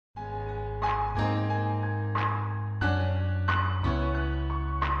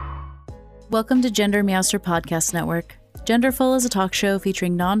Welcome to Gender Meowster Podcast Network. Genderful is a talk show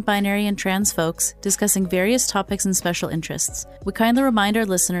featuring non-binary and trans folks discussing various topics and special interests. We kindly remind our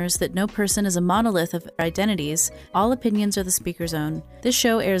listeners that no person is a monolith of identities. All opinions are the speaker's own. This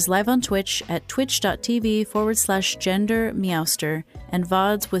show airs live on Twitch at twitch.tv/gendermeowster, and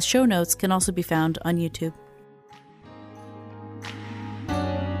VODs with show notes can also be found on YouTube.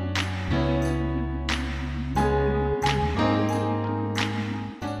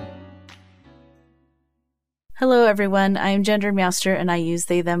 Hello everyone, I am Gender Meowster and I use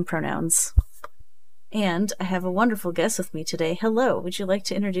they them pronouns. And I have a wonderful guest with me today. Hello, would you like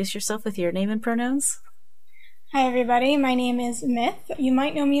to introduce yourself with your name and pronouns? Hi everybody, my name is Myth. You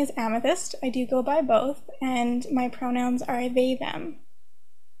might know me as Amethyst. I do go by both, and my pronouns are they them.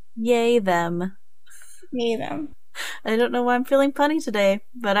 Yay them. Yay them. I don't know why I'm feeling punny today,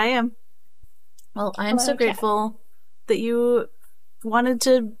 but I am. Well, I am so grateful that you wanted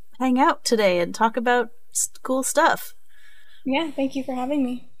to hang out today and talk about cool stuff. Yeah, thank you for having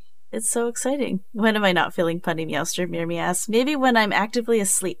me. It's so exciting. When am I not feeling punny, Meowster? Mirror me ass. Maybe when I'm actively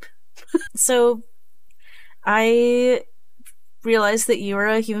asleep. So, I realized that you are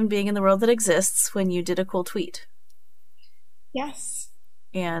a human being in the world that exists when you did a cool tweet. Yes.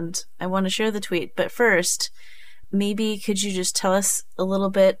 And I want to share the tweet, but first, maybe could you just tell us a little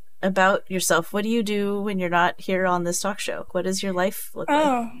bit about yourself? What do you do when you're not here on this talk show? What does your life look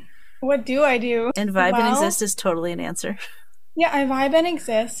like? What do I do? And vibe and exist is totally an answer. Yeah, I vibe and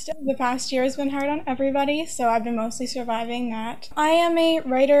exist. The past year has been hard on everybody, so I've been mostly surviving that. I am a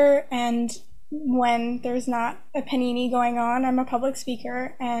writer, and when there's not a panini going on, I'm a public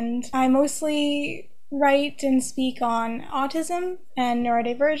speaker, and I mostly write and speak on autism and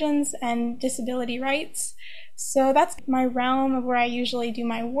neurodivergence and disability rights. So that's my realm of where I usually do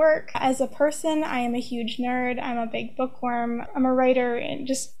my work. As a person, I am a huge nerd. I'm a big bookworm. I'm a writer and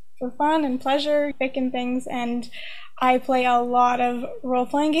just for fun and pleasure, picking things, and I play a lot of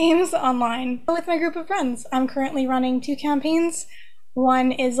role-playing games online with my group of friends. I'm currently running 2 campaigns.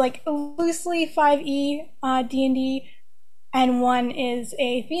 One is like loosely 5e D&D, and one is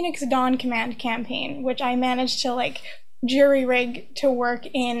a Phoenix Dawn Command campaign, which I managed to like jury rig to work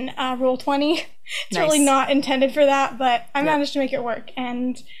in Roll20. It's nice. Really not intended for that, but I managed to make it work.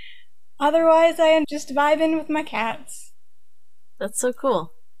 And otherwise, I am just vibing with my cats. That's so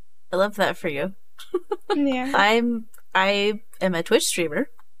cool. I love that for you. Yeah. I am a Twitch streamer,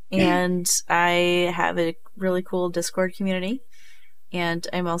 and I have a really cool Discord community, and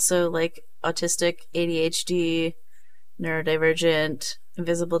I'm also like autistic, ADHD, neurodivergent,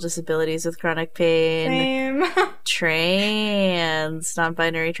 invisible disabilities with chronic pain, trans,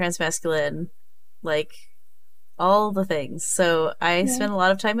 non-binary, transmasculine, like all the things. So I spend a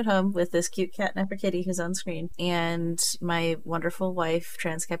lot of time at home with this cute cat Nepper Kitty who's on screen, and my wonderful wife,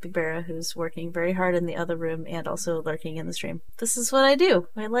 Trans Capybara, who's working very hard in the other room and also lurking in the stream. This is what I do.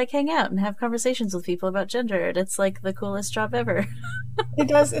 I like hang out and have conversations with people about gender, and it's like the coolest job ever. It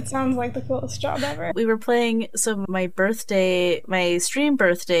does. It sounds like the coolest job ever. We were playing, so my stream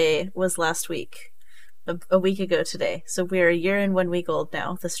birthday was last week. A week ago today. So we're a year and 1 week old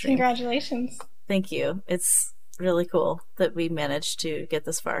now, the stream. Congratulations. Thank you. It's really cool that we managed to get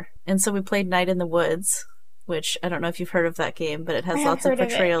this far. And so we played Night in the Woods, which I don't know if you've heard of that game, but it has lots of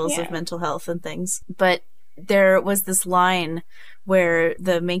portrayals of mental health and things. But there was this line where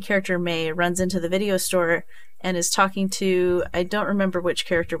the main character, May, runs into the video store and is talking to, I don't remember which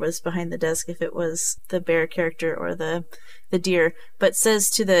character was behind the desk, if it was the bear character or the deer, but says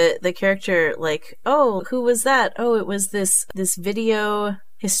to the character, like, oh, who was that? Oh, it was this video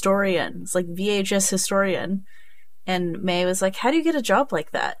historian. It's like VHS historian. And May was like, how do you get a job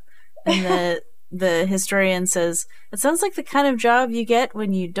like that? And the historian says, it sounds like the kind of job you get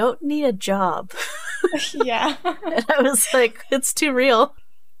when you don't need a job. Yeah. And I was like, it's too real.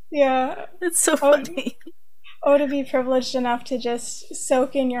 Yeah. It's so funny. To be privileged enough to just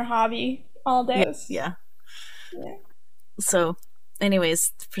soak in your hobby all day. Yeah. So,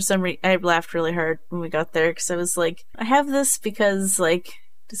 anyways, for some reason, I laughed really hard when we got there, because I was like, I have this because, like,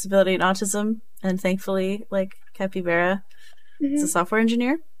 disability and autism, and thankfully, like, Capybara is a software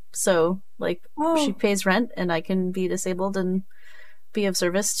engineer, so, like, she pays rent, and I can be disabled and be of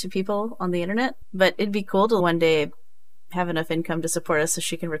service to people on the internet. But it'd be cool to one day have enough income to support us so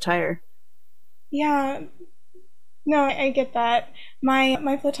she can retire. Yeah. No, I get that.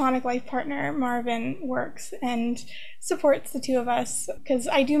 My platonic life partner, Marvin, works and supports the two of us, because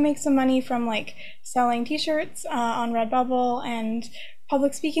I do make some money from like selling t-shirts on Redbubble and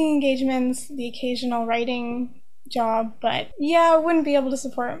public speaking engagements, the occasional writing job, but yeah, I wouldn't be able to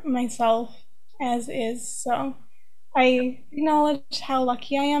support myself as is, so I acknowledge how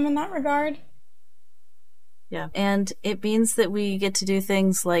lucky I am in that regard. Yeah. And it means that we get to do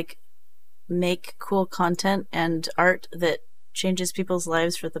things like make cool content and art that changes people's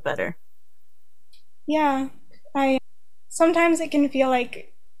lives for the better. Yeah. Sometimes it can feel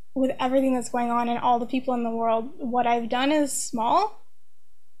like with everything that's going on and all the people in the world, what I've done is small.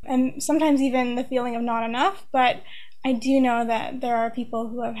 And sometimes even the feeling of not enough, but I do know that there are people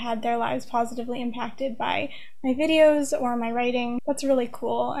who have had their lives positively impacted by my videos or my writing. That's really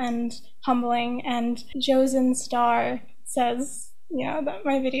cool and humbling. And Josen Star says, that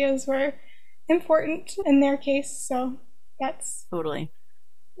my videos were important in their case. So that's totally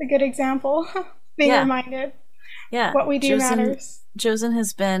a good example. Being reminded what we do matters. Josen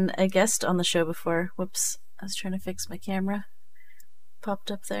has been a guest on the show before. Whoops, I was trying to fix my camera.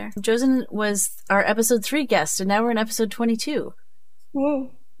 Popped up there. Josen was our episode 3 guest, and now we're in episode 22. Ooh.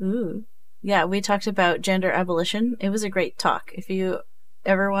 Yeah, we talked about gender abolition. It was a great talk. If you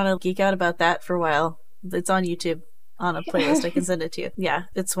ever want to geek out about that for a while, it's on YouTube on a playlist. I can send it to you. Yeah,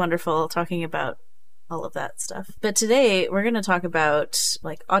 it's wonderful talking about all of that stuff. But today we're going to talk about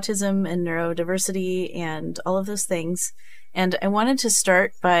like autism and neurodiversity and all of those things. And I wanted to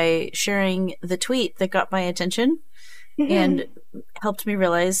start by sharing the tweet that got my attention and helped me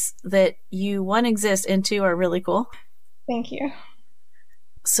realize that you, 1, exist, and 2, are really cool. Thank you.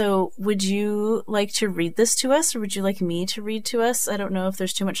 So would you like to read this to us, or would you like me to read to us? I don't know if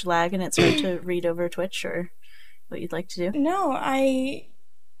there's too much lag and it's hard to read over Twitch, or what you'd like to do. No, I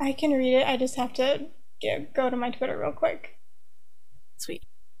can read it. I just have to go to my Twitter real quick. Sweet.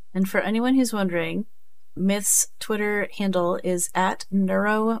 And for anyone who's wondering, Myth's Twitter handle is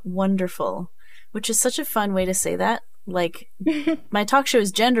 @NeuroWonderful, which is such a fun way to say that. Like, my talk show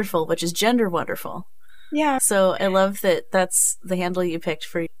is Genderful, which is gender wonderful. Yeah. So I love that that's the handle you picked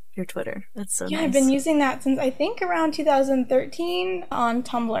for your Twitter. That's so nice. I've been using that since I think around 2013 on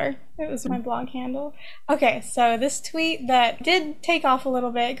Tumblr. It was my blog handle. Okay, so this tweet that did take off a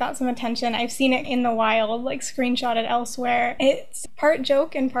little bit, got some attention. I've seen it in the wild, like screenshotted elsewhere. It's part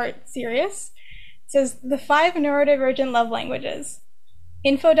joke and part serious. It says, the 5 neurodivergent love languages: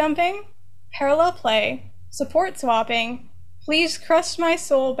 info dumping, parallel play, support swapping, please crush my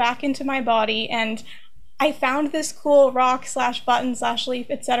soul back into my body, and I found this cool rock / button / leaf,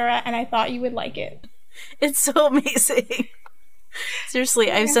 etc., and I thought you would like it. It's so amazing. Seriously,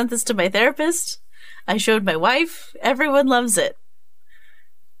 I've sent this to my therapist. I showed my wife. Everyone loves it.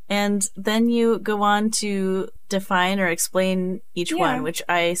 And then you go on to define or explain each one, which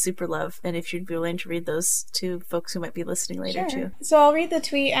I super love. And if you'd be willing to read those to folks who might be listening later too. So I'll read the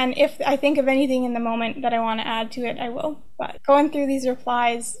tweet, and if I think of anything in the moment that I want to add to it, I will. But going through these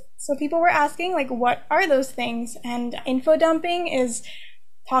replies, so people were asking, like, what are those things? And info dumping is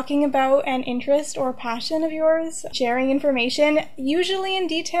talking about an interest or passion of yours, sharing information, usually in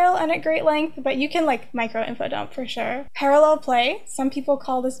detail and at great length, but you can like micro info dump for sure. Parallel play, some people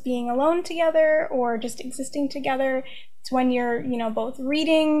call this being alone together or just existing together. It's when you're, both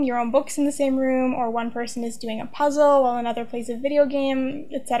reading your own books in the same room, or one person is doing a puzzle while another plays a video game,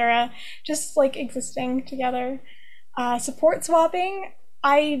 etc. Just like existing together. Support swapping,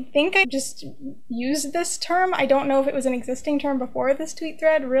 I think I just used this term. I don't know if it was an existing term before this tweet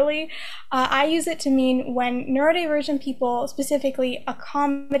thread, really. I use it to mean when neurodivergent people specifically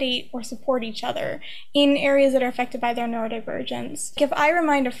accommodate or support each other in areas that are affected by their neurodivergence. If I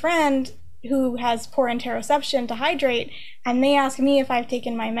remind a friend who has poor interoception to hydrate, and they ask me if I've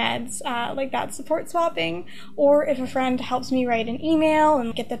taken my meds, like that's support swapping. Or if a friend helps me write an email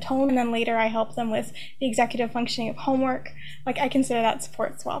and get the tone, and then later I help them with the executive functioning of homework, like I consider that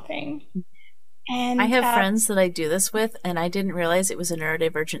support swapping. And I have friends that I do this with, and I didn't realize it was a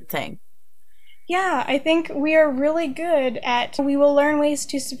neurodivergent thing. Yeah, I think we are really good at, we will learn ways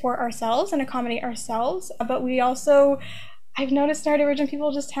to support ourselves and accommodate ourselves, but we also, I've noticed neurodivergent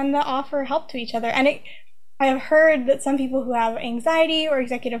people just tend to offer help to each other. And I have heard that some people who have anxiety or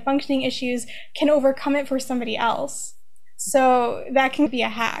executive functioning issues can overcome it for somebody else. So that can be a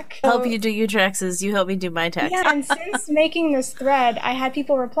hack. Help you do your taxes, you help me do my taxes. Yeah, and since making this thread, I had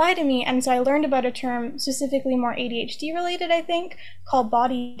people reply to me, and so I learned about a term specifically more ADHD related, I think, called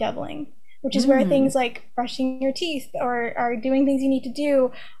body doubling, which is where things like brushing your teeth or doing things you need to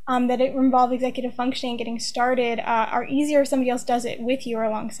do that involve executive functioning, getting started, are easier if somebody else does it with you or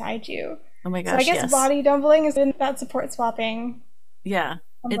alongside you. Oh my gosh, so I guess body doubling is in that support swapping. Yeah,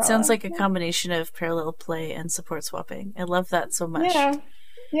 umbrella. It sounds like a combination of parallel play and support swapping. I love that so much.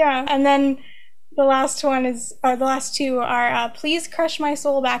 Yeah, and then The last one is, or the last two are, please crush my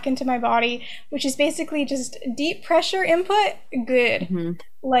soul back into my body, which is basically just deep pressure input. Good. Mm-hmm.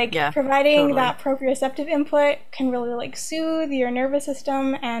 Like, Yeah, providing totally. that proprioceptive input can really, like, soothe your nervous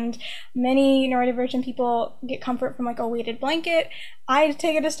system, and many neurodivergent people get comfort from, like, a weighted blanket. I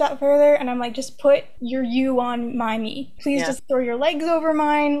take it a step further, and I'm like, just put your you on my me. Please just throw your legs over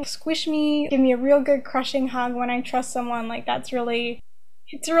mine, squish me, give me a real good crushing hug when I trust someone. Like, that's really,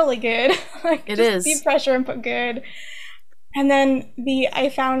 it's really good. Like, It just is. deep pressure input good. And then I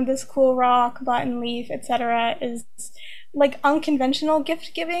found this cool rock, button leaf, etc. is like unconventional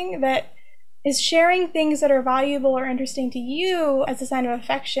gift giving that is sharing things that are valuable or interesting to you as a sign of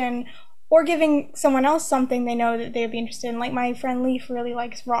affection, or giving someone else something they know that they would be interested in. Like my friend Leaf really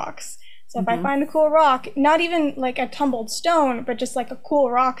likes rocks. So if I find a cool rock, not even like a tumbled stone, but just like a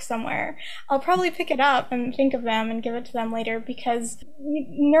cool rock somewhere, I'll probably pick it up and think of them and give it to them later, because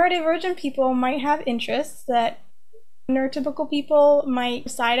neurodivergent people might have interests that neurotypical people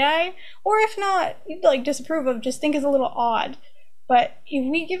might side-eye, or if not, like disapprove of, just think is a little odd. But if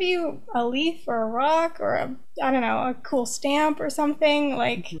we give you a leaf or a rock or I don't know, a cool stamp or something,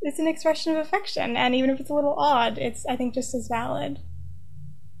 like, it's an expression of affection, and even if it's a little odd, it's, I think, just as valid.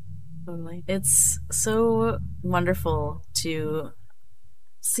 Totally. It's so wonderful to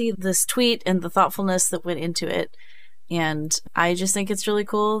see this tweet and the thoughtfulness that went into it. And I just think it's really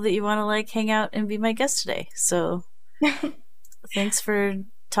cool that you want to like hang out and be my guest today. So thanks for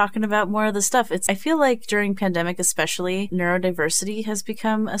talking about more of the stuff. I feel like during pandemic especially, neurodiversity has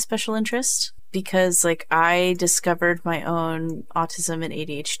become a special interest, because like I discovered my own autism and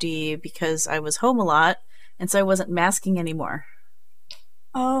ADHD because I was home a lot, and so I wasn't masking anymore.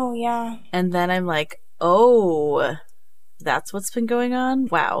 Oh, yeah. And then I'm like, oh, that's what's been going on?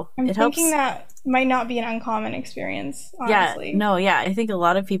 Wow. I'm thinking that might not be an uncommon experience, honestly. Yeah, no, yeah. I think a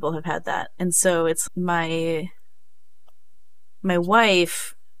lot of people have had that. And so it's my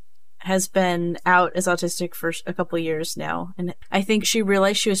wife has been out as autistic for a couple of years now. And I think she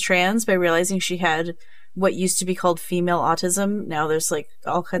realized she was trans by realizing she had what used to be called female autism. Now there's like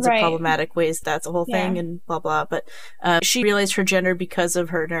all kinds of problematic ways that's a whole thing and blah, blah. But she realized her gender because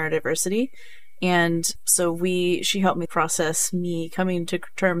of her neurodiversity. And so she helped me process me coming to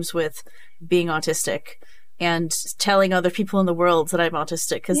terms with being autistic and telling other people in the world that I'm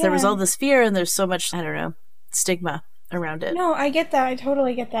autistic, because there was all this fear and there's so much, I don't know, stigma around it. No, I get that. I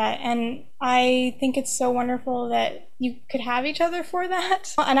totally get that. And I think it's so wonderful that you could have each other for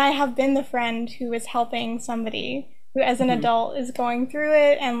that. And I have been the friend who is helping somebody who as an adult is going through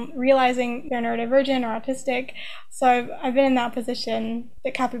it and realizing they're neurodivergent or autistic. So I've been in that position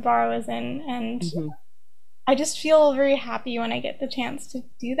that Capybara was in, and I just feel very happy when I get the chance to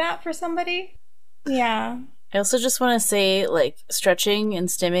do that for somebody. Yeah. I also just want to say, like, stretching and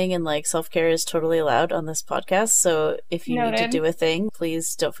stimming and, like, self-care is totally allowed on this podcast. So if you need to do a thing,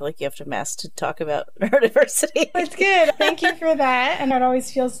 please don't feel like you have to mask to talk about neurodiversity. It's good. Thank you for that. And it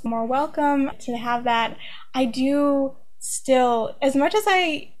always feels more welcome to have that. I do still, as much as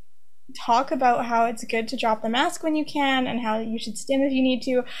I talk about how it's good to drop the mask when you can and how you should stim if you need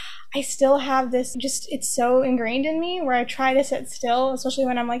to, I still have this, just, it's so ingrained in me where I try to sit still, especially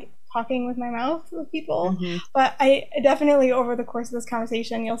when I'm, like, talking with my mouth with people. But I definitely, over the course of this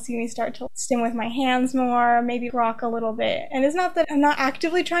conversation, you'll see me start to stim with my hands more, maybe rock a little bit. And it's not that I'm not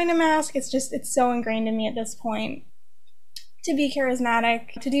actively trying to mask, it's just, it's so ingrained in me at this point to be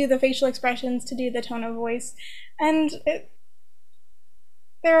charismatic, to do the facial expressions, to do the tone of voice. And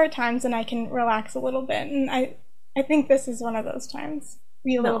there are times when I can relax a little bit, and I think this is one of those times.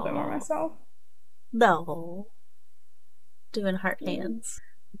 Be a little bit more myself. No. Doing heart hands.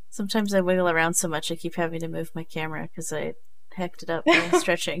 Sometimes I wiggle around so much I keep having to move my camera because I hecked it up by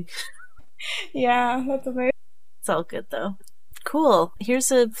stretching. Yeah, that's amazing. It's all good though. Cool.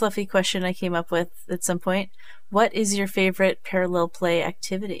 Here's a fluffy question I came up with at some point. What is your favorite parallel play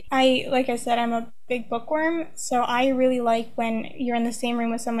activity? Like I said, I'm a big bookworm, so I really like when you're in the same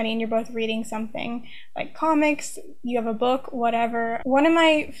room with somebody and you're both reading something, like comics, you have a book, whatever. One of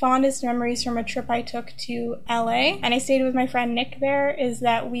my fondest memories from a trip I took to LA, and I stayed with my friend Nick there, is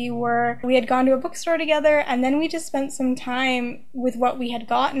that we had gone to a bookstore together, and then we just spent some time with what we had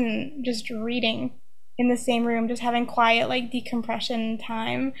gotten, just reading in the same room, just having quiet, like, decompression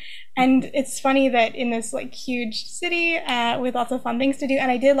time. And it's funny that in this, like, huge city with lots of fun things to do,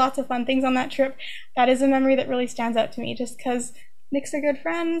 and I did lots of fun things on that trip, that is a memory that really stands out to me, just because Nick's a good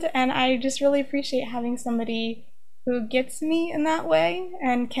friend, and I just really appreciate having somebody who gets me in that way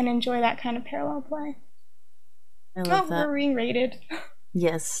and can enjoy that kind of parallel play. I love that. We're being rated.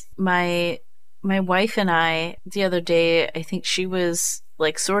 Yes. My wife and I, the other day, I think she was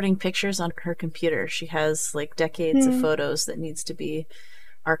like sorting pictures on her computer. She has like decades of photos that needs to be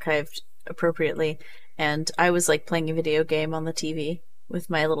archived appropriately. And I was like playing a video game on the TV with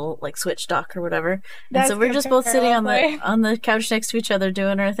my little like Switch dock or whatever. And so we're just both sitting on the couch next to each other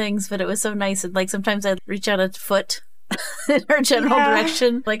doing our things, but it was so nice. And like sometimes I'd reach out a foot in her general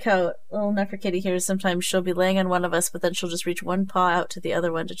direction. Like how little Neferkitty here, sometimes she'll be laying on one of us, but then she'll just reach one paw out to the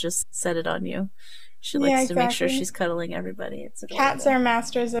other one to just set it on you. She likes to make sure she's cuddling everybody. It's adorable. Cats are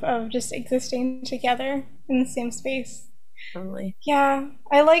masters of just existing together in the same space. Totally. Yeah.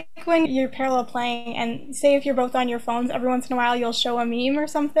 I like when you're parallel playing and say if you're both on your phones, every once in a while you'll show a meme or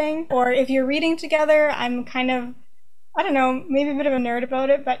something. Or if you're reading together, I'm kind of, I don't know, maybe a bit of a nerd about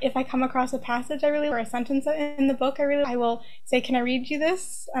it, but if I come across a passage or a sentence in the book I will say, can I read you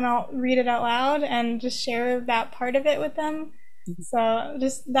this? And I'll read it out loud and just share that part of it with them. So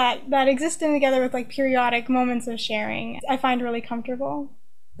just that existing together with like periodic moments of sharing, I find really comfortable.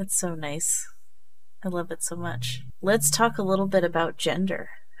 That's so nice. I love it so much. Let's talk a little bit about gender.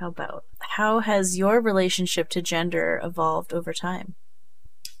 How has your relationship to gender evolved over time?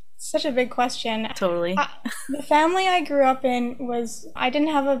 Such a big question. Totally. The family I grew up in I didn't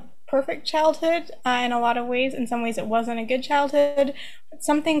have a perfect childhood in a lot of ways. In some ways it wasn't a good childhood. But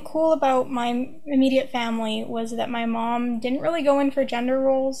something cool about my immediate family was that my mom didn't really go in for gender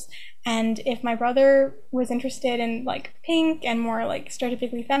roles. And if my brother was interested in like pink and more like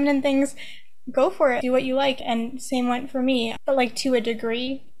stereotypically feminine things, go for it, do what you like. And same went for me, but like to a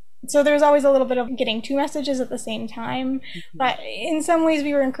degree. So there was always a little bit of getting two messages at the same time. But in some ways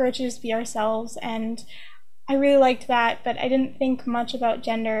we were encouraged to just be ourselves, and I really liked that, but I didn't think much about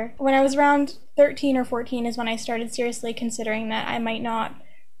gender. When I was around 13 or 14 is when I started seriously considering that I might not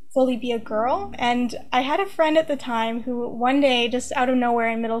fully be a girl. And I had a friend at the time who one day, just out of nowhere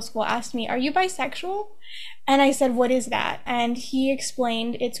in middle school, asked me, "Are you bisexual?" And I said, "What is that?" And he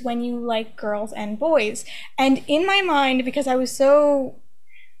explained, "It's when you like girls and boys." And in my mind, because I was so,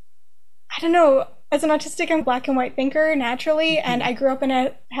 I don't know, as an autistic and black and white thinker naturally, and I grew up in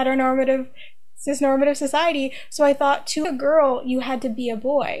a heteronormative, cisnormative society, so I thought to a girl, you had to be a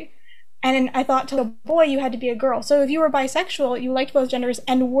boy. And I thought to a boy, you had to be a girl. So if you were bisexual, you liked both genders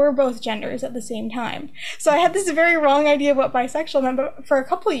and were both genders at the same time. So I had this very wrong idea of what bisexual meant, but for a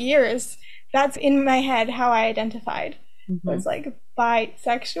couple of years, that's in my head how I identified. It was like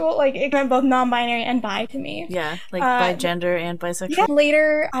bisexual, like it meant both non-binary and bi to me. Yeah, like bi-gender and bisexual. Yeah.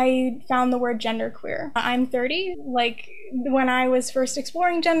 Later, I found the word genderqueer. I'm 30. Like when I was first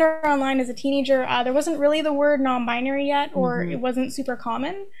exploring gender online as a teenager, there wasn't really the word non-binary yet, or it wasn't super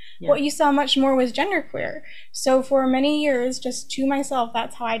common. Yeah. What you saw much more was genderqueer. So for many years, just to myself,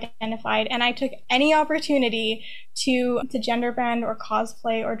 that's how I identified. And I took any opportunity to gender bend or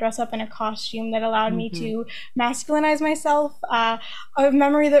cosplay or dress up in a costume that allowed me to masculinize myself. A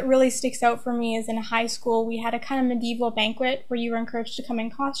memory that really sticks out for me is in high school, we had a kind of medieval banquet where you were encouraged to come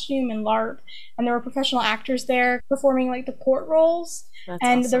in costume and LARP, and there were professional actors there performing like the court roles. That's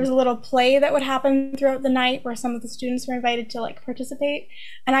awesome. There was a little play that would happen throughout the night where some of the students were invited to like participate.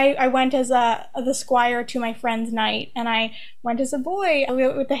 And I went as the squire to my friend's night, and I went as a boy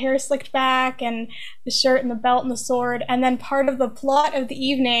with the hair slicked back and the shirt and the belt and the sword. And then part of the plot of the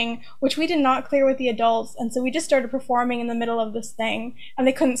evening, which we did not clear with the adults, and so we just started performing in the middle of this thing, and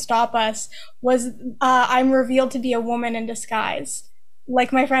they couldn't stop us, was I'm revealed to be a woman in disguise.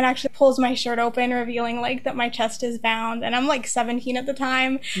 Like my friend actually pulls my shirt open, revealing like that my chest is bound, and I'm like 17 at the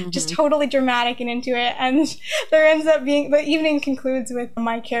time, just totally dramatic and into it. And there ends up being, the evening concludes with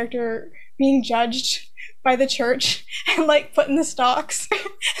my character being judged by the church and like put in the stocks.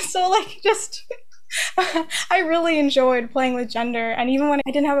 So like just, I really enjoyed playing with gender, and even when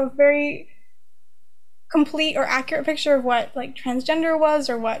I didn't have a very complete or accurate picture of what like transgender was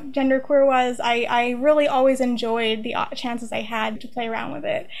or what genderqueer was, I really always enjoyed the chances I had to play around with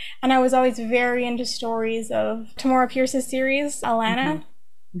it. And I was always very into stories of Tamora Pierce's series, Alana,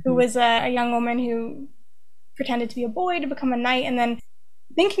 who was a young woman who pretended to be a boy to become a knight. And then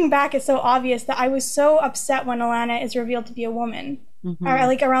thinking back, it's so obvious that I was so upset when Alana is revealed to be a woman.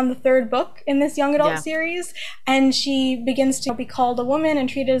 Like around the third book in this young adult series, and she begins to be called a woman and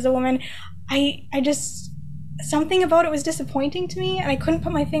treated as a woman. I just, something about it was disappointing to me, and I couldn't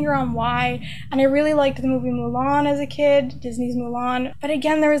put my finger on why. And I really liked the movie Mulan as a kid, Disney's Mulan. But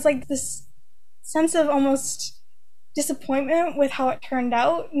again, there was like this sense of almost disappointment with how it turned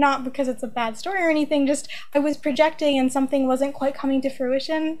out, not because it's a bad story or anything, just I was projecting and something wasn't quite coming to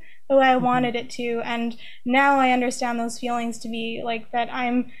fruition the way I wanted it to. And now I understand those feelings to be like that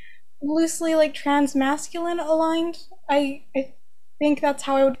I'm loosely like trans-masculine aligned. I think that's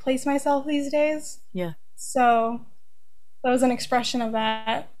how I would place myself these days. Yeah. So that was an expression of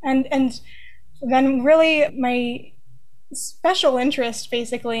that. And then really my special interest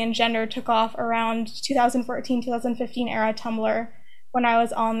basically in gender took off around 2014, 2015 era Tumblr when I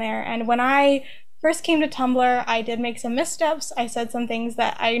was on there. And when I first came to Tumblr, I did make some missteps. I said some things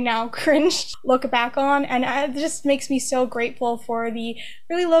that I now cringe look back on, and it just makes me so grateful for the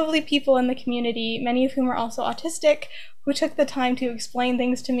really lovely people in the community, many of whom are also autistic, who took the time to explain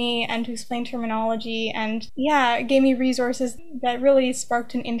things to me and to explain terminology, and yeah, it gave me resources that really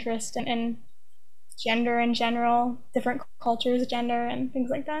sparked an interest in gender in general, different cultures, gender, and things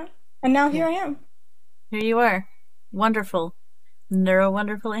like that. And now here I am. Here you are. Wonderful. Neuro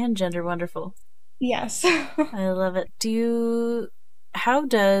wonderful and gender wonderful. Yes. I love it. How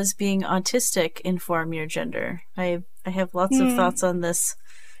does being autistic inform your gender? I have lots of thoughts on this,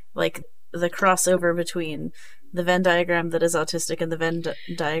 like the crossover between the Venn diagram that is autistic and the Venn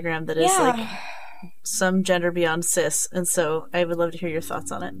diagram that is like some gender beyond cis. And so I would love to hear your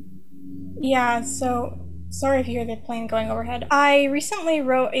thoughts on it. Yeah, so sorry if you hear the plane going overhead. I recently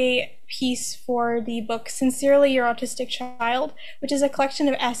wrote a piece for the book Sincerely Your Autistic Child, which is a collection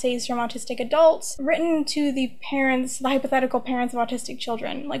of essays from autistic adults written to the parents, the hypothetical parents of autistic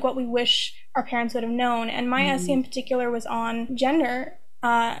children, like what we wish our parents would have known. And my essay in particular was on gender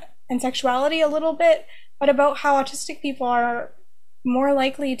and sexuality a little bit, but about how autistic people are more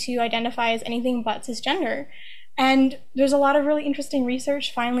likely to identify as anything but cisgender. And there's a lot of really interesting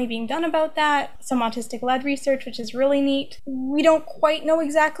research finally being done about that, some autistic-led research, which is really neat. We don't quite know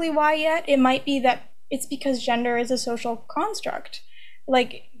exactly why yet. It might be that it's because gender is a social construct,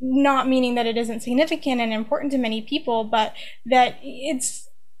 like not meaning that it isn't significant and important to many people, but that it's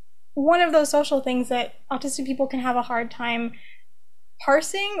one of those social things that autistic people can have a hard time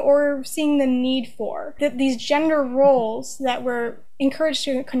parsing or seeing the need for. That these gender roles that we're encouraged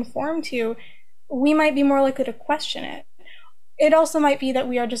to conform to, we might be more likely to question it. It also might be that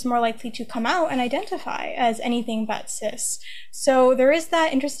we are just more likely to come out and identify as anything but cis. So there is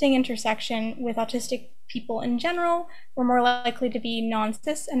that interesting intersection with autistic people in general. We're more likely to be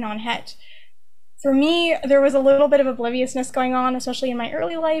non-cis and non-het. For me, there was a little bit of obliviousness going on, especially in my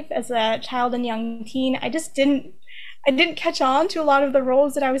early life as a child and young teen. I didn't catch on to a lot of the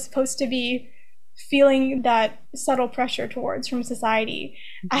roles that I was supposed to be feeling that subtle pressure towards from society.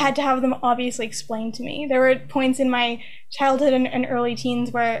 I had to have them obviously explained to me. There were points in my childhood and early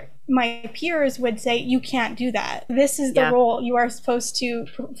teens where my peers would say, you can't do that. This is the role you are supposed to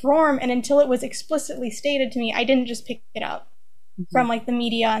perform. And until it was explicitly stated to me, I didn't just pick it up from like the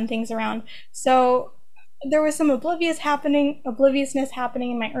media and things around. So there was some obliviousness happening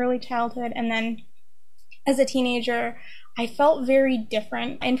in my early childhood. And then as a teenager, I felt very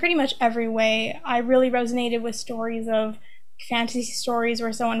different in pretty much every way. I really resonated with stories of fantasy stories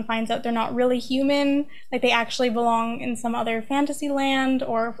where someone finds out they're not really human, like they actually belong in some other fantasy land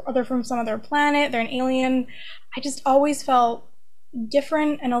or they're from some other planet, they're an alien. I just always felt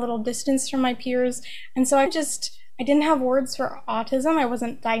different and a little distanced from my peers. And so I didn't have words for autism. I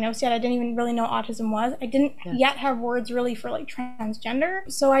wasn't diagnosed yet. I didn't even really know what autism was. I didn't yet have words really for like transgender.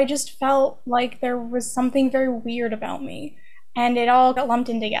 So I just felt like there was something very weird about me, and it all got lumped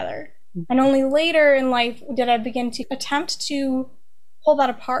in together. And only later in life did I begin to attempt to pull that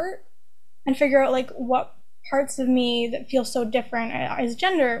apart and figure out like what parts of me that feel so different as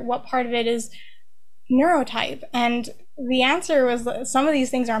gender, what part of it is neurotype. And the answer was that some of these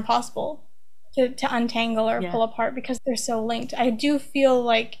things are impossible to untangle or pull apart because they're so linked. I do feel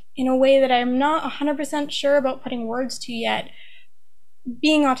like, in a way that I'm not 100% sure about putting words to yet,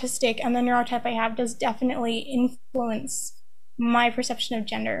 being autistic and the neurotype I have does definitely influence my perception of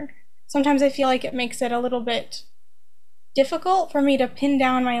gender. Sometimes I feel like it makes it a little bit difficult for me to pin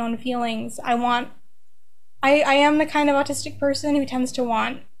down my own feelings. I am the kind of autistic person who tends to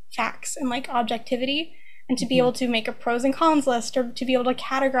want facts and like objectivity, and to be able to make a pros and cons list, or to be able to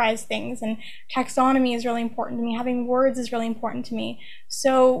categorize things. And taxonomy is really important to me. Having words is really important to me.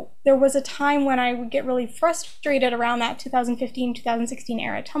 So there was a time when I would get really frustrated around that 2015, 2016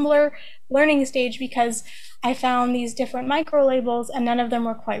 era Tumblr learning stage, because I found these different micro labels and none of them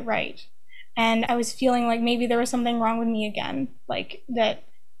were quite right. And I was feeling like maybe there was something wrong with me again, like that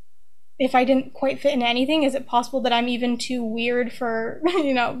if I didn't quite fit into anything, is it possible that I'm even too weird for,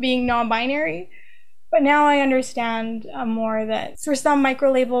 being non-binary? But now I understand more that for some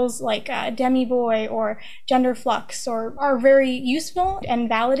micro labels like Demi Boy or Gender Flux are very useful and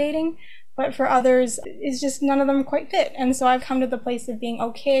validating, but for others, it's just none of them quite fit. And so I've come to the place of being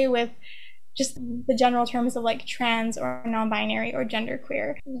okay with just the general terms of like trans or non-binary or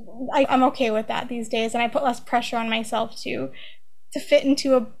genderqueer. I'm okay with that these days, and I put less pressure on myself to to fit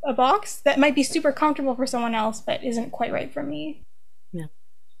into a box that might be super comfortable for someone else, but isn't quite right for me. Yeah.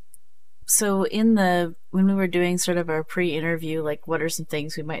 So when we were doing sort of our pre-interview, like what are some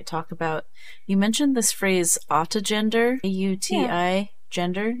things we might talk about, you mentioned this phrase autogender, A-U-T-I,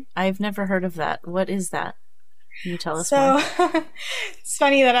 gender. I've never heard of that. What is that? Can you tell us more? It's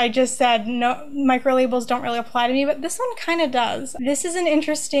funny that I just said no, microlabels don't really apply to me, but this one kind of does. This is an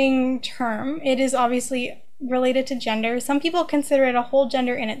interesting term. It is obviously related to gender. Some people consider it a whole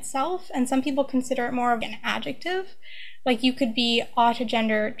gender in itself, and some people consider it more of an adjective. Like you could be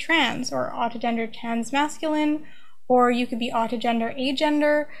autogender trans or autogender trans masculine, or you could be autogender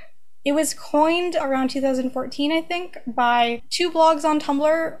agender. It was coined around 2014, I think, by two blogs on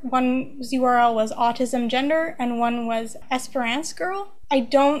Tumblr. One's URL was Autism Gender, and one was Esperance Girl. I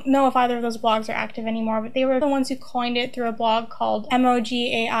don't know if either of those blogs are active anymore, but they were the ones who coined it through a blog called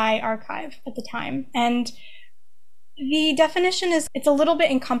MOGAI Archive at the time. And the definition is, it's a little bit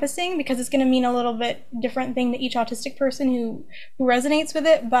encompassing because it's going to mean a little bit different thing to each autistic person who resonates with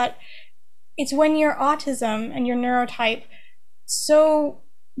it, but it's when your autism and your neurotype so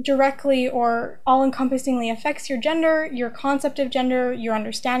directly or all-encompassingly affects your gender, your concept of gender, your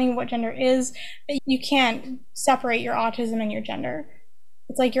understanding of what gender is, that you can't separate your autism and your gender.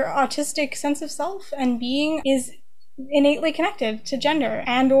 It's like your autistic sense of self and being is innately connected to gender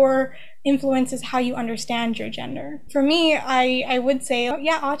and or influences how you understand your gender. For me, I would say,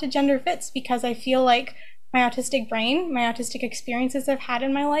 yeah, autogender fits because I feel like my autistic brain, my autistic experiences I've had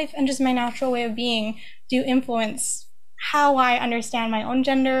in my life, and just my natural way of being do influence how I understand my own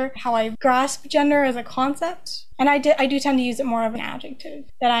gender, how I grasp gender as a concept. And I do tend to use it more of an adjective,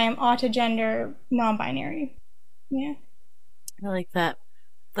 that I am autogender, non-binary. Yeah. I like that.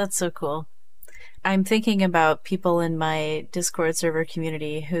 That's so cool. I'm thinking about people in my Discord server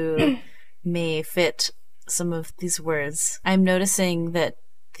community who may fit some of these words. I'm noticing that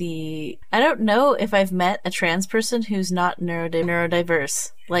I don't know if I've met a trans person who's not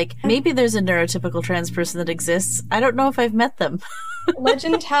neurodiverse. Like, maybe there's a neurotypical trans person that exists. I don't know if I've met them.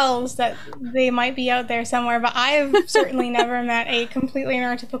 Legend tells that they might be out there somewhere, but I've certainly never met a completely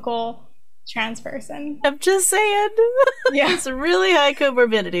neurotypical trans person. I'm just saying. Yeah. It's a really high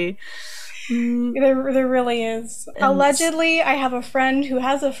comorbidity. There really is. And allegedly, I have a friend who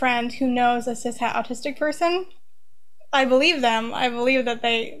has a friend who knows a cishet autistic person. I believe them. I believe that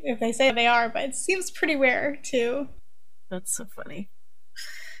if they say they are, but it seems pretty rare too. That's so funny.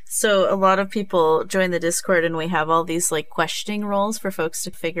 So a lot of people join the Discord and we have all these like questioning roles for folks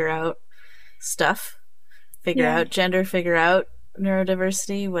to figure out stuff, figure out gender, figure out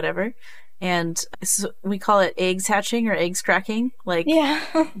neurodiversity, whatever. And so we call it eggs hatching or eggs cracking. Like,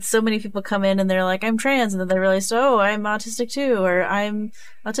 so many people come in and they're like, I'm trans. And then they realize, oh, I'm autistic too. Or I'm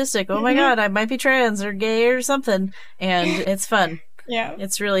autistic. Oh my God, I might be trans or gay or something. And it's fun. Yeah.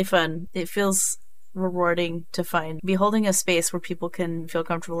 It's really fun. It feels rewarding to be holding a space where people can feel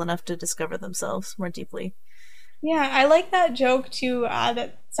comfortable enough to discover themselves more deeply. Yeah, I like that joke too,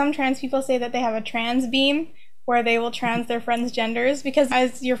 that some trans people say that they have a trans beam, where they will trans their friends' genders, because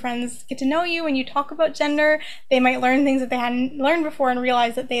as your friends get to know you and you talk about gender, they might learn things that they hadn't learned before and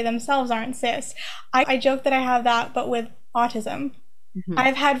realize that they themselves aren't cis. I joke that I have that, but with autism. Mm-hmm.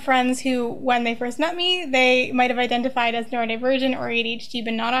 I've had friends who, when they first met me, they might have identified as neurodivergent or ADHD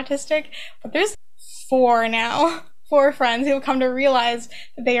but not autistic, but there's 4 friends who have come to realize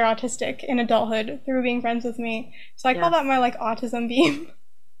that they are autistic in adulthood through being friends with me. So I call that my like autism beam.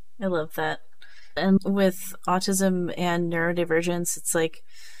 I love that. And with autism and neurodivergence, it's like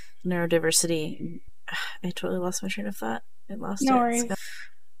neurodiversity. I totally lost my train of thought. I lost it. No worries.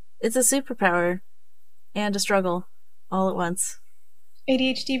 It's a superpower and a struggle all at once.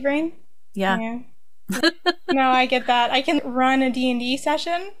 ADHD brain? Yeah. No, I get that. I can run a D&D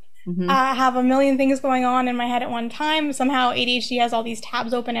session, have a million things going on in my head at one time. Somehow ADHD has all these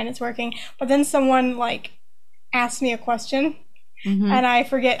tabs open and it's working. But then someone like asks me a question. And I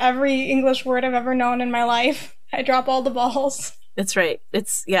forget every English word I've ever known in my life. I drop all the balls. That's right.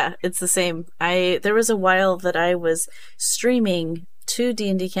 It's the same. There was a while that I was streaming 2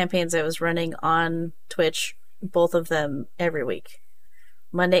 D&D campaigns I was running on Twitch, both of them every week.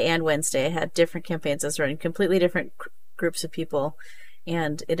 Monday and Wednesday, I had different campaigns I was running, completely different groups of people,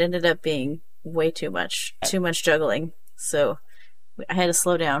 and it ended up being way too much juggling. So I had to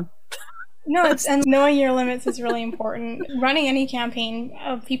slow down. No, and knowing your limits is really important. Running any campaign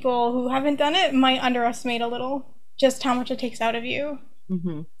of people who haven't done it might underestimate a little just how much it takes out of you.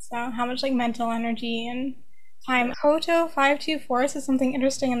 So how much like mental energy and time. Koto524 said something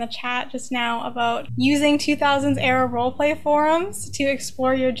interesting in the chat just now about using 2000s era roleplay forums to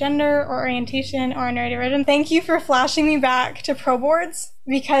explore your gender or orientation or neurodivergent. Thank you for flashing me back to pro boards,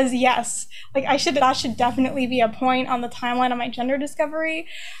 because yes, like that should definitely be a point on the timeline of my gender discovery,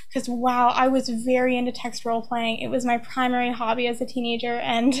 because wow, I was very into text role playing. It was my primary hobby as a teenager,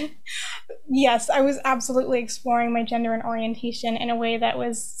 and yes, I was absolutely exploring my gender and orientation in a way that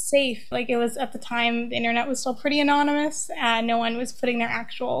was safe. Like, it was, at the time, the internet was still pretty anonymous, and no one was putting their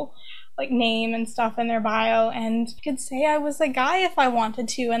actual like name and stuff in their bio, and I could say I was a guy if I wanted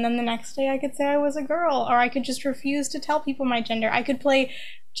to, and then the next day I could say I was a girl, or I could just refuse to tell people my gender. I could play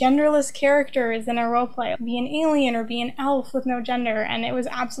genderless characters in a roleplay, be an alien or be an elf with no gender, and it was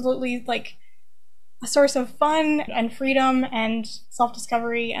absolutely like a source of fun and freedom and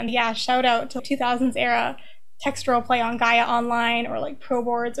self-discovery. And yeah, shout out to 2000s era text roleplay on Gaia Online or like pro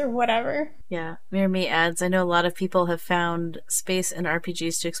boards or whatever. Yeah, Mirror Me adds, I know a lot of people have found space in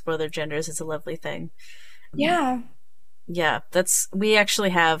RPGs to explore their genders. It's a lovely thing. Yeah. Yeah, we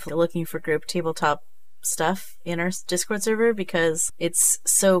actually have Looking for Group tabletop stuff in our Discord server, because it's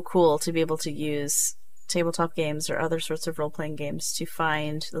so cool to be able to use tabletop games or other sorts of role-playing games to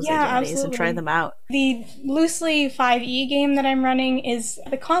find those identities and try them out. The loosely 5e game that I'm running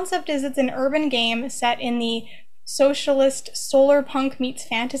the concept is it's an urban game set in the socialist solar punk meets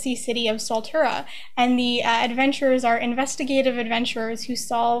fantasy city of Soltura, and the adventurers are investigative adventurers who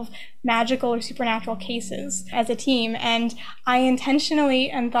solve magical or supernatural cases as a team. And I intentionally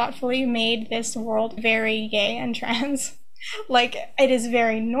and thoughtfully made this world very gay and trans. Like, it is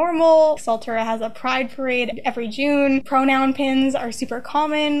very normal. Soltura has a pride parade every June. Pronoun pins are super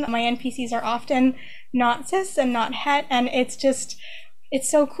common. My NPCs are often not cis and not het, and it's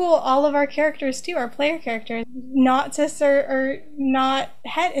so cool. All of our characters too, our player characters, not cis or not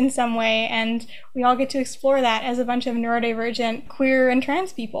het in some way, and we all get to explore that as a bunch of neurodivergent queer and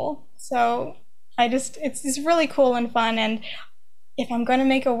trans people. So it's really cool and fun, and if I'm going to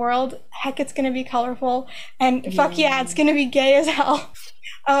make a world, heck, it's going to be colorful, and fuck yeah, it's going to be gay as hell.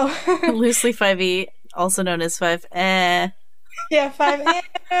 Oh. Loosely 5e, also known as 5. Yeah, 5.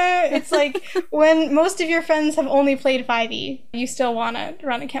 It's like when most of your friends have only played 5e, you still want to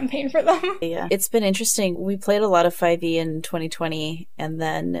run a campaign for them. Yeah, it's been interesting. We played a lot of 5e in 2020, and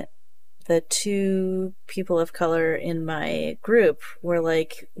then the two people of color in my group were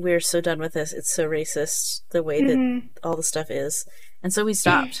like, we're so done with this. It's so racist, the way that all the stuff is. And so we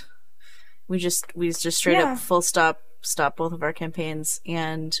stopped. We just straight up full stop both of our campaigns.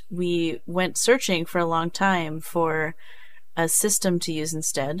 And we went searching for a long time for a system to use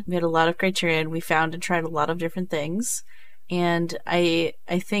instead. We had a lot of criteria, and we found and tried a lot of different things. And I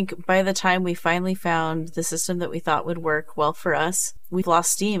think by the time we finally found the system that we thought would work well for us, we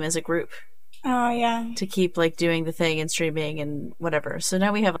lost steam as a group. Oh, yeah. To keep like doing the thing and streaming and whatever. So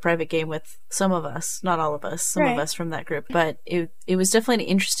now we have a private game with some of us, not all of us, some of us from that group. But it was definitely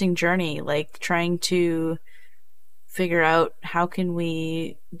an interesting journey, like trying to figure out how can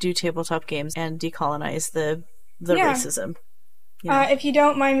we do tabletop games and decolonize the racism. Yeah. If you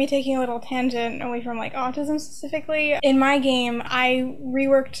don't mind me taking a little tangent away from like autism specifically, in my game I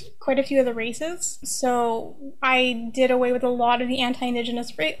reworked quite a few of the races. So I did away with a lot of the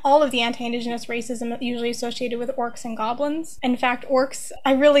all of the anti-indigenous racism usually associated with orcs and goblins. In fact, orcs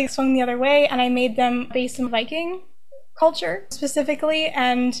I really swung the other way, and I made them based in Viking culture specifically,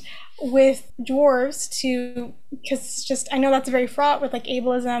 and with dwarves because I know that's very fraught with like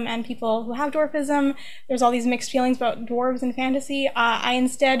ableism and people who have dwarfism. There's all these mixed feelings about dwarves in fantasy. I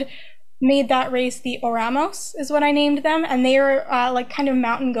instead made that race the Oramos is what I named them, and they are like kind of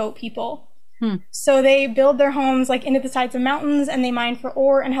mountain goat people. So they build their homes like into the sides of mountains, and they mine for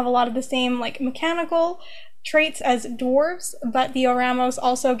ore and have a lot of the same like mechanical traits as dwarves, but the Oramos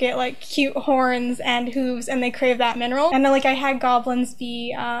also get like cute horns and hooves, and they crave that mineral. And then like I had goblins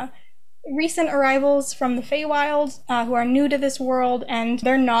be recent arrivals from the Feywild who are new to this world, and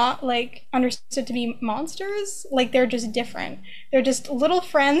they're not like understood to be monsters. Like, they're just different. They're just little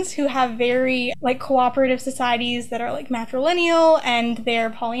friends who have very like cooperative societies that are like matrilineal, and they're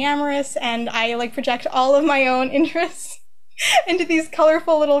polyamorous, and I like project all of my own interests into these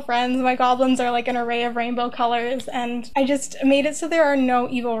colorful little friends. My goblins are like an array of rainbow colors, and I just made it so there are no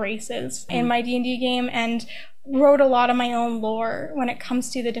evil races in my D&D game, and wrote a lot of my own lore when it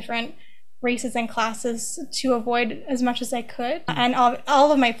comes to the different races and classes to avoid as much as I could. And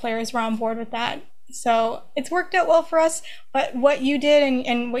all of my players were on board with that. So it's worked out well for us. But what you did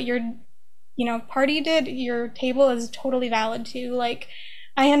and what your party did, your table, is totally valid too. Like,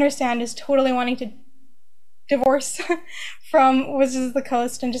 I understand is totally wanting to divorce from Wizards of the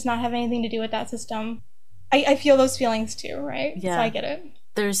Coast and just not have anything to do with that system. I feel those feelings too, right? Yeah. So I get it.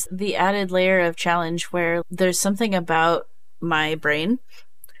 There's the added layer of challenge where there's something about my brain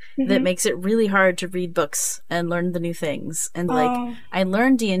that makes it really hard to read books and learn the new things. And like, I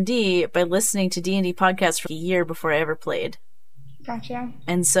learned D&D by listening to D&D podcasts for a year before I ever played. Gotcha.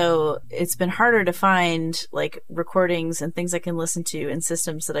 And so it's been harder to find like recordings and things I can listen to and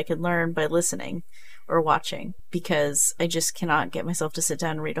systems that I can learn by listening or watching, because I just cannot get myself to sit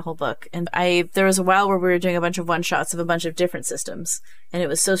down and read a whole book. And there was a while where we were doing a bunch of one-shots of a bunch of different systems, and it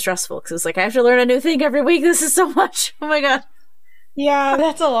was so stressful because it was like, I have to learn a new thing every week. This is so much. Oh my God. Yeah,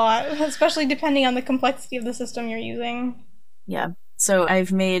 that's a lot, especially depending on the complexity of the system you're using. Yeah. So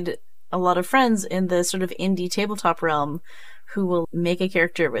I've made a lot of friends in the sort of indie tabletop realm who will make a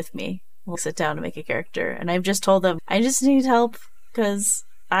character with me. We'll sit down and make a character. And I've just told them, I just need help because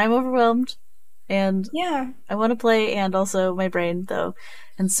I'm overwhelmed and I want to play, and also my brain, though.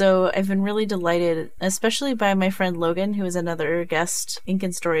 And so I've been really delighted, especially by my friend Logan, who is another guest.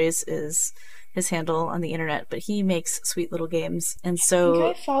 Incan Stories is his handle on the internet, but he makes sweet little games. And so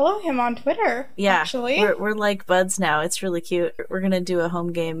I think I follow him on Twitter. Yeah, actually, we're like buds now. It's really cute. We're gonna do a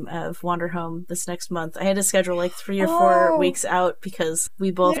home game of Wanderhome this next month. I had to schedule like 3 or 4 weeks out because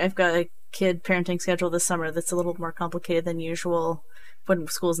I've got a kid parenting schedule this summer that's a little more complicated than usual when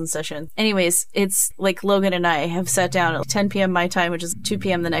school's in session. Anyways, it's like Logan and I have sat down at 10 p.m. my time, which is 2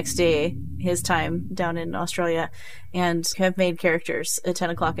 p.m. the next day, his time down in Australia, and have made characters at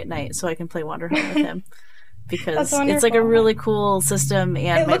 10 o'clock at night so I can play Wanderhome with him. Because it's like a really cool system,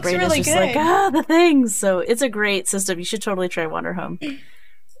 and my brain is just like, the things. So it's a great system. You should totally try Wanderhome.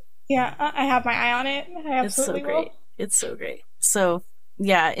 Yeah, I have my eye on it. I absolutely will. It's so great. So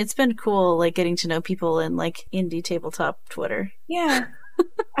yeah, it's been cool, like, getting to know people in, like, indie tabletop Twitter. Yeah.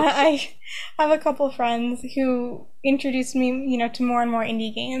 I have a couple friends who introduced me, to more and more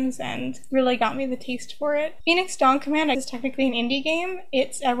indie games and really got me the taste for it. Phoenix Dawn Command is technically an indie game.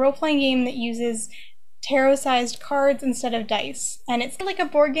 It's a role-playing game that uses tarot-sized cards instead of dice. And it's like a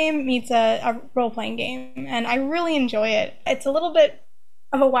board game meets a role-playing game. And I really enjoy it. It's a little bit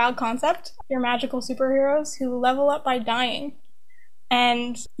of a wild concept. You're magical superheroes who level up by dying.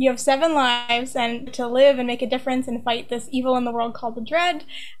 And you have 7 lives and to live and make a difference and fight this evil in the world called the Dread.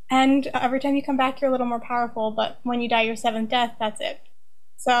 And every time you come back, you're a little more powerful. But when you die your 7th death, that's it.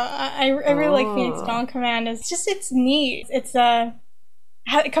 So I really like Phoenix Dawn Command. It's neat.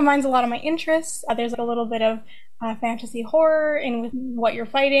 It combines a lot of my interests. There's a little bit of fantasy horror in with what you're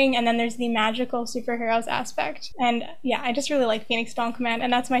fighting, and then there's the magical superheroes aspect. And yeah, I just really like Phoenix Dawn Command,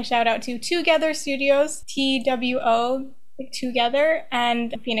 and that's my shout out to Together Studios, TWO. Together,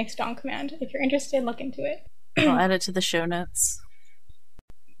 and Phoenix Dawn Command. If you're interested, look into it. I'll add it to the show notes.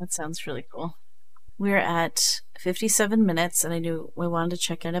 That sounds really cool. We're at 57 minutes, and I knew we wanted to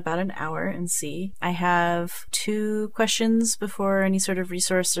check in about an hour and see. I have 2 questions before any sort of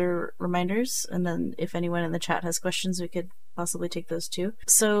resource or reminders, and then if anyone in the chat has questions, we could possibly take those too.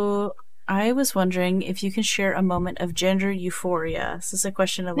 So I was wondering if you can share a moment of gender euphoria. This is a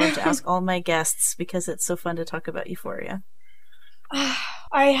question I love to ask all my guests because it's so fun to talk about euphoria.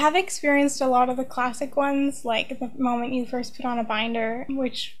 I have experienced a lot of the classic ones, like the moment you first put on a binder,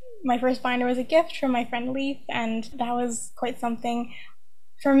 which my first binder was a gift from my friend Leaf, and that was quite something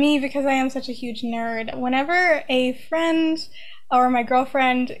for me because I am such a huge nerd. Whenever a friend or my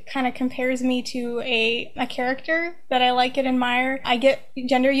girlfriend kind of compares me to a character that I like and admire, I get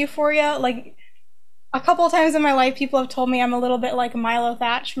gender euphoria. Like, a couple of times in my life, people have told me I'm a little bit like Milo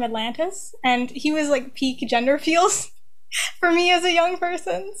Thatch from Atlantis, and he was like peak gender feels for me as a young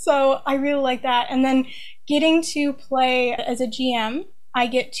person. So I really like that. And then getting to play as a GM, I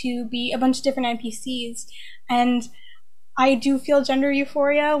get to be a bunch of different NPCs, and I do feel gender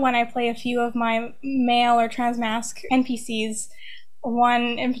euphoria when I play a few of my male or transmasc NPCs.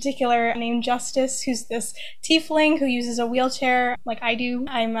 One in particular named Justice, who's this tiefling who uses a wheelchair like I do.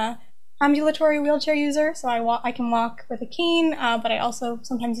 I'm a ambulatory wheelchair user, so I can walk with a cane, but I also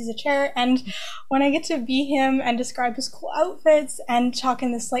sometimes use a chair. And when I get to be him and describe his cool outfits and talk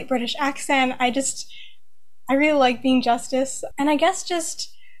in this slight British accent, I really like being Justice. And I guess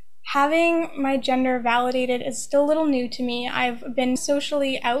just having my gender validated is still a little new to me. I've been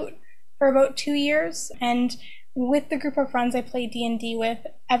socially out for about 2 years, and with the group of friends I play D&D with,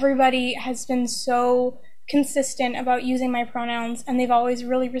 everybody has been so consistent about using my pronouns, and they've always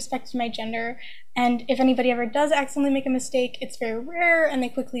really respected my gender. And if anybody ever does accidentally make a mistake, it's very rare, and they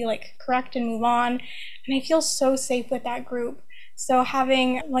quickly correct and move on. And I feel so safe with that group. So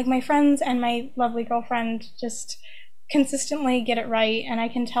having my friends and my lovely girlfriend just consistently get it right, and I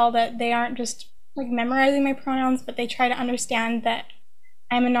can tell that they aren't just memorizing my pronouns, but they try to understand that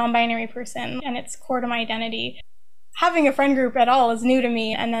I'm a non-binary person and it's core to my identity. Having a friend group at all is new to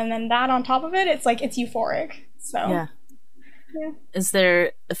me, and then that on top of it, it's like it's euphoric. So yeah. Is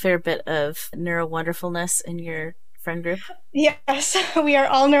there a fair bit of neuro-wonderfulness in your friend group? Yes, we are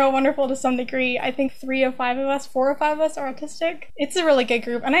all neuro-wonderful to some degree. I think 4 or 5 of us are autistic. It's a really good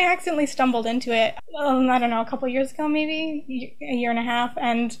group, and I accidentally stumbled into it, I don't know, a couple years ago, maybe a year and a half,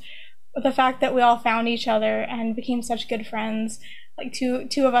 and the fact that we all found each other and became such good friends. Like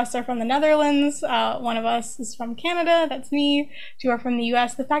two of us are from the Netherlands, one of us is from Canada, that's me, 2 are from the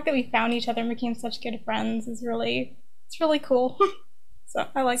US. The fact that we found each other and became such good friends is really cool. So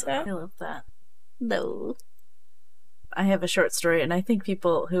I like that. I love that. No. I have a short story, and I think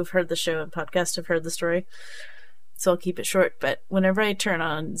people who've heard the show and podcast have heard the story, so I'll keep it short. But whenever I turn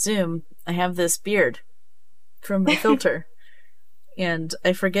on Zoom, I have this beard from my filter, and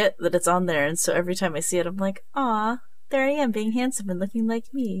I forget that it's on there, and so every time I see it, I'm like, aw, there I am being handsome and looking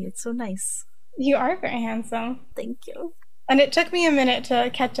like me. It's so nice. You are very handsome. Thank you. And it took me a minute to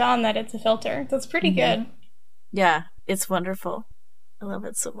catch on that it's a filter, so it's pretty good. Yeah, it's wonderful. I love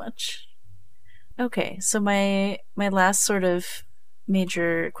it so much. Okay, so my last sort of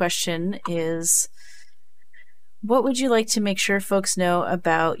major question is, what would you like to make sure folks know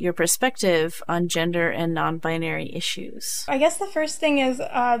about your perspective on gender and non-binary issues? I guess the first thing is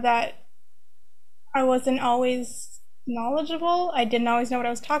that I wasn't always knowledgeable. I didn't always know what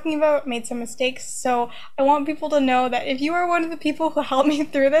I was talking about, made some mistakes. So I want people to know that if you are one of the people who helped me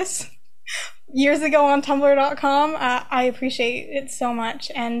through this years ago on Tumblr.com, I appreciate it so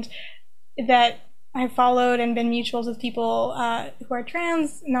much. And that I've followed and been mutuals with people who are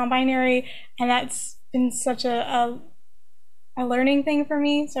trans, non-binary, and that's been such a learning thing for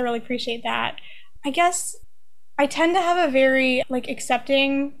me, so I really appreciate that. I guess I tend to have a very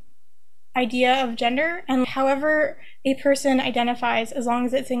accepting idea of gender, and however a person identifies, as long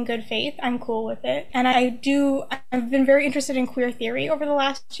as it's in good faith, I'm cool with it. And I've been very interested in queer theory over the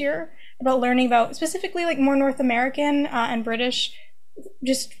last year, about learning about specifically more North American and British,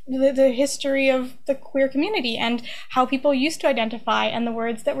 just the history of the queer community and how people used to identify and the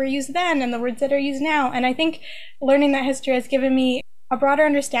words that were used then and the words that are used now. And I think learning that history has given me a broader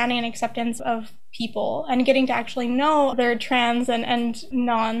understanding and acceptance of people, and getting to actually know they're trans and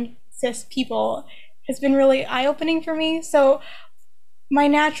non-cis people has been really eye-opening for me. So my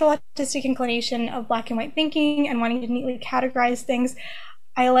natural artistic inclination of black and white thinking and wanting to neatly categorize things,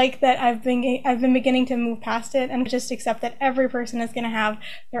 I like that I've been beginning to move past it and just accept that every person is going to have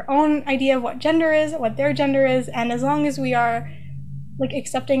their own idea of what gender is, what their gender is, and as long as we are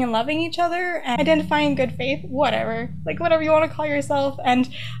accepting and loving each other and identifying in good faith, whatever you want to call yourself. And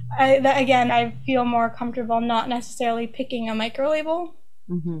I feel more comfortable not necessarily picking a micro label,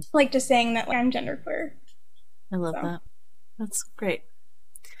 just saying that I'm genderqueer. I love that. That's great.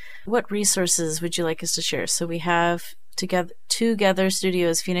 What resources would you like us to share? So we have Together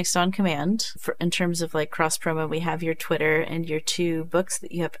Studios Phoenix on Command. In terms of cross promo, we have your Twitter and your 2 books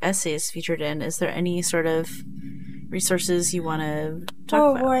that you have essays featured in. Is there any sort of resources you want to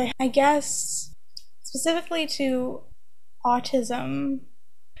talk about? Oh boy, I guess specifically to autism.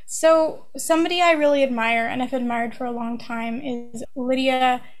 So somebody I really admire and I've admired for a long time is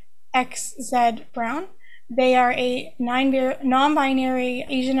Lydia XZ Brown. They are a non-binary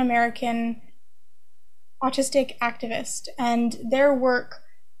Asian American autistic activist, and their work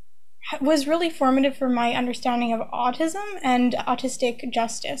was really formative for my understanding of autism and autistic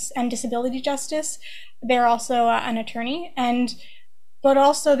justice and disability justice. They're also an attorney, but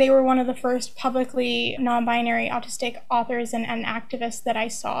also they were one of the first publicly non-binary autistic authors and activists that I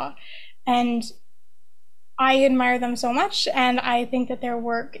saw, and I admire them so much, and I think that their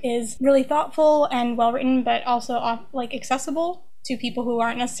work is really thoughtful and well written, but also accessible to people who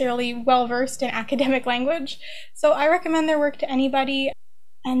aren't necessarily well-versed in academic language. So I recommend their work to anybody.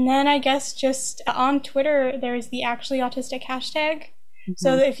 And then I guess just on Twitter, there's the Actually Autistic hashtag.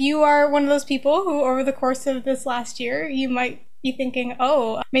 So if you are one of those people who over the course of this last year, you might be thinking,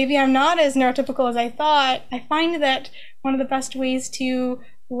 oh, maybe I'm not as neurotypical as I thought. I find that one of the best ways to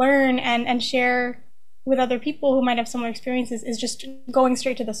learn and share with other people who might have similar experiences is just going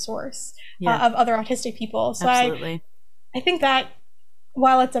straight to the source of other autistic people. So absolutely. I think that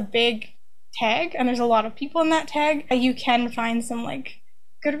while it's a big tag and there's a lot of people in that tag, you can find some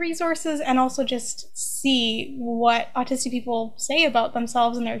good resources and also just see what autistic people say about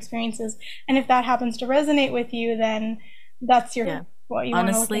themselves and their experiences. And if that happens to resonate with you, then that's what you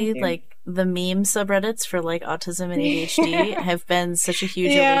honestly want to look into. The meme subreddits for autism and ADHD have been such a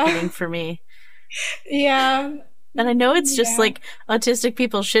huge awakening for me. Yeah. And I know it's just like autistic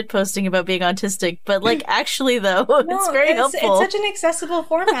people shitposting about being autistic, but like actually though, it's very helpful. It's such an accessible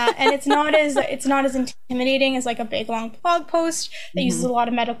format, and it's not as intimidating as like a big long blog post that uses a lot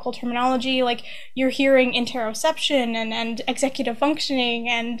of medical terminology. Like you're hearing interoception and executive functioning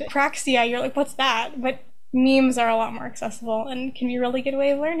and apraxia. You're like, what's that? But memes are a lot more accessible and can be a really good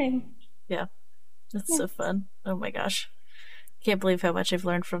way of learning. Yeah, that's so fun. Oh my gosh, can't believe how much I've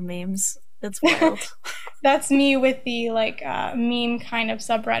learned from memes. It's wild. That's me with the like meme kind of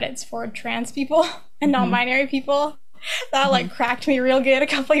subreddits for trans people and non-binary people. That like cracked me real good a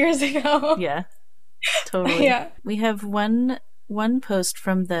couple years ago. Yeah, totally. Yeah, we have one post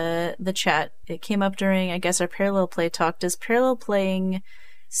from the chat. It came up during, I guess, our parallel play talk. Does parallel playing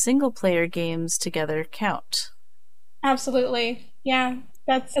single player games together count? Absolutely. Yeah.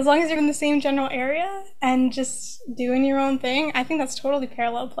 That's as long as you're in the same general area and just doing your own thing. I think that's totally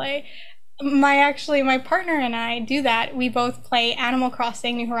parallel play. My partner and I do that. We both play Animal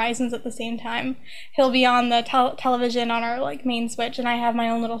Crossing New Horizons at the same time. He'll be on the television on our like main Switch, and I have my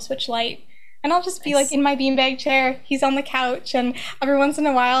own little Switch Lite. And I'll just be like in my beanbag chair. He's on the couch, and every once in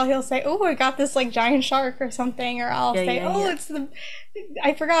a while he'll say, "Oh, I got this like giant shark or something," or I'll say,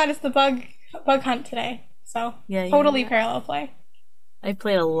 I forgot it's the bug hunt today. So totally parallel play. I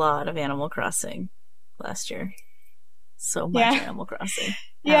played a lot of Animal Crossing last year. So much Animal Crossing.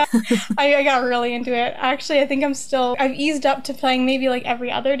 Yeah, I got really into it. Actually, I think I've eased up to playing maybe like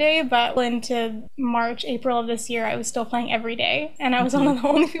every other day, but into March, April of this year, I was still playing every day. And I was one of the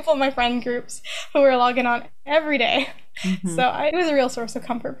only people in my friend groups who were logging on every day. So it was a real source of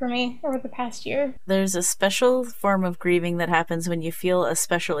comfort for me over the past year. There's a special form of grieving that happens when you feel a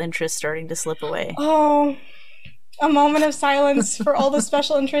special interest starting to slip away. Oh, a moment of silence for all the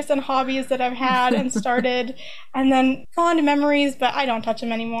special interests and hobbies that I've had and started, and then fond memories, but I don't touch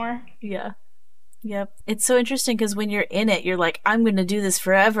them anymore. Yeah. Yep. It's so interesting because when you're in it, you're like, I'm going to do this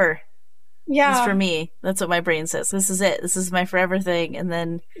forever. Yeah. This is for me. That's what my brain says. This is it. This is my forever thing. And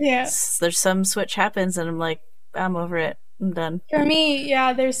then there's some switch happens and I'm like, I'm over it. I'm done. For me,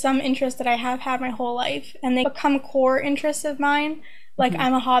 there's some interests that I have had my whole life and they become core interests of mine. Like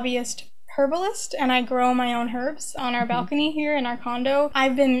I'm a hobbyist herbalist and I grow my own herbs on our balcony here in our condo.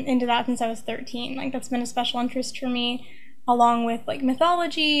 I've been into that since I was 13. Like that's been a special interest for me, along with like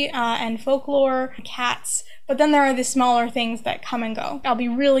mythology and folklore, cats. But then there are the smaller things that come and go. I'll be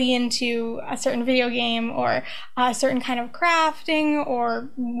really into a certain video game or a certain kind of crafting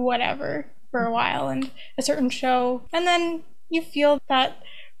or whatever for a while, and a certain show, and then you feel that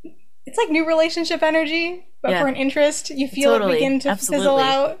it's like new relationship energy, but for an interest, you feel it begin to fizzle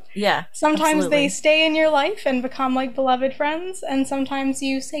out. Yeah. Sometimes they stay in your life and become like beloved friends, and sometimes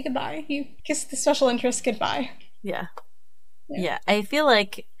you say goodbye. You kiss the special interest goodbye. Yeah. I feel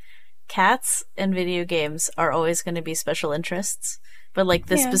like cats and video games are always going to be special interests, but like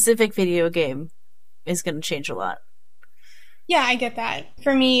the specific video game is going to change a lot. Yeah, I get that.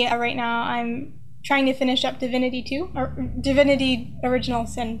 For me, right now, I'm trying to finish up Divinity 2, or Divinity Original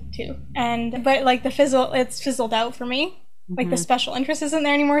Sin 2. But like it's fizzled out for me. Like the special interest isn't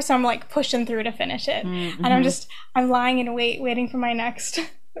there anymore, so I'm like pushing through to finish it. And I'm lying in wait, waiting for my next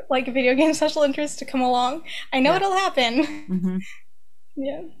like video game special interest to come along. I know it'll happen.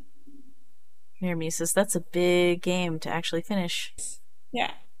 Yeah. Miramu says that's a big game to actually finish.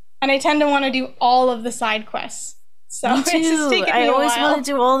 Yeah. And I tend to want to do all of the side quests. So me too. It's just taking me I always want to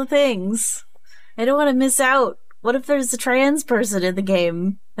do all the things. I don't want to miss out. What if there's a trans person in the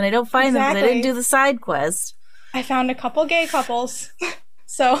game and I don't find them because I didn't do the side quest? I found a couple gay couples.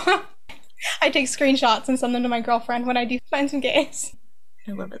 So I take screenshots and send them to my girlfriend when I do find some gays.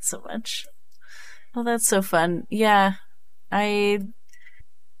 I love it so much. Oh, that's so fun. Yeah.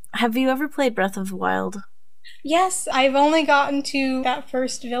 Have you ever played Breath of the Wild? Yes, I've only gotten to that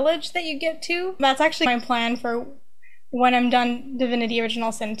first village that you get to. That's actually my plan for when I'm done Divinity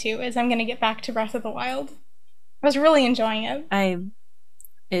Original Sin 2, is I'm going to get back to Breath of the Wild. I was really enjoying it.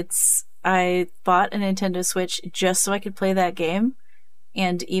 I bought a Nintendo Switch just so I could play that game,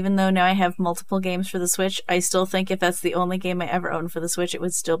 and even though now I have multiple games for the Switch, I still think if that's the only game I ever own for the Switch, it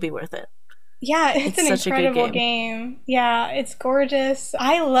would still be worth it. Yeah, it's an incredible game. Yeah, it's gorgeous.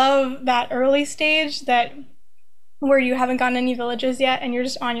 I love that early stage where you haven't gotten any villages yet and you're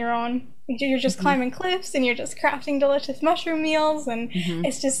just on your own. You're just climbing cliffs and you're just crafting delicious mushroom meals, and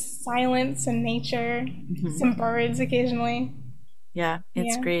it's just silence and nature, some birds occasionally. Yeah,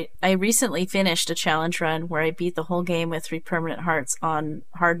 it's great. I recently finished a challenge run where I beat the whole game with 3 permanent hearts on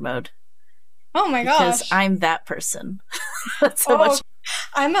hard mode. Oh my gosh. Because I'm that person. That's so much.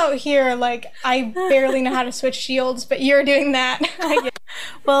 I'm out here like I barely know how to switch shields, but you're doing that.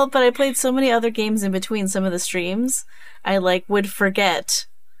 Well, but I played so many other games in between some of the streams. I would forget.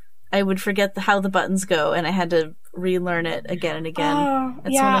 I would forget how the buttons go, and I had to relearn it again and again. Oh,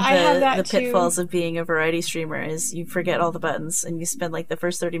 That's yeah, one I have of that the pitfalls too. of being a variety streamer is you forget all the buttons, and you spend the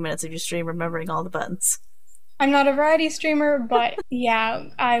first 30 minutes of your stream remembering all the buttons. I'm not a variety streamer, but yeah,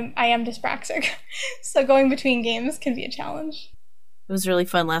 I am dyspraxic. So going between games can be a challenge. It was really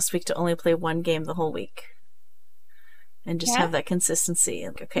fun last week to only play one game the whole week. And just have that consistency.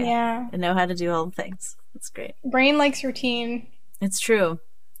 I know how to do all the things. It's great. Brain likes routine. It's true.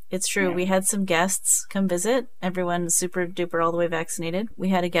 It's true. Yeah. We had some guests come visit. Everyone's super duper all the way vaccinated. We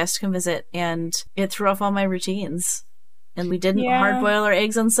had a guest come visit, and it threw off all my routines. And we didn't hard boil our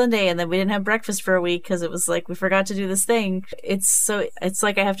eggs on Sunday, and then we didn't have breakfast for a week because it was we forgot to do this thing. It's I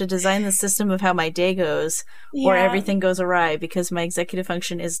have to design the system of how my day goes, or everything goes awry because my executive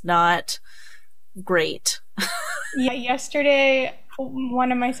function is not great. Yeah, yesterday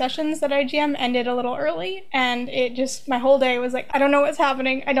one of my sessions that I GM ended a little early, and it just, my whole day was I don't know what's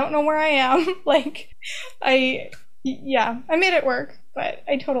happening. I don't know where I am. I made it work, but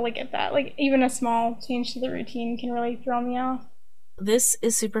I totally get that. Even a small change to the routine can really throw me off. This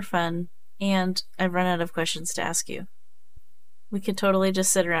is super fun, and I've run out of questions to ask you. We could totally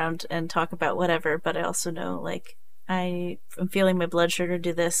just sit around and talk about whatever, but I also know, I'm feeling my blood sugar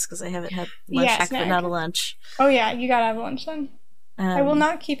do this because I haven't had lunch, but not a lunch. Oh yeah, you gotta have lunch then. I will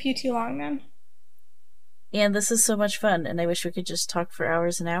not keep you too long then. And this is so much fun, and I wish we could just talk for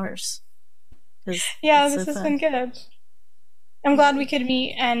hours and hours. Yeah, this has been good. I'm glad we could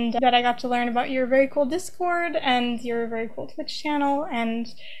meet, and that I got to learn about your very cool Discord and your very cool Twitch channel, and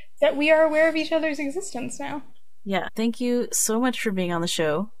that we are aware of each other's existence now. Yeah, thank you so much for being on the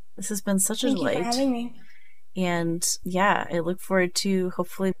show. This has been such a delight. Thank you for having me. And yeah, I look forward to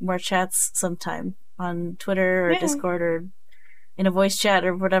hopefully more chats sometime on Twitter or Discord or in a voice chat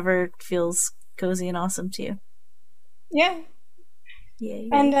or whatever feels cozy and awesome to you. Yeah. Yay.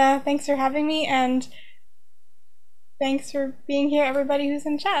 And thanks for having me, and thanks for being here, everybody who's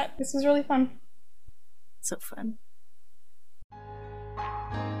in chat. This was really fun. So fun.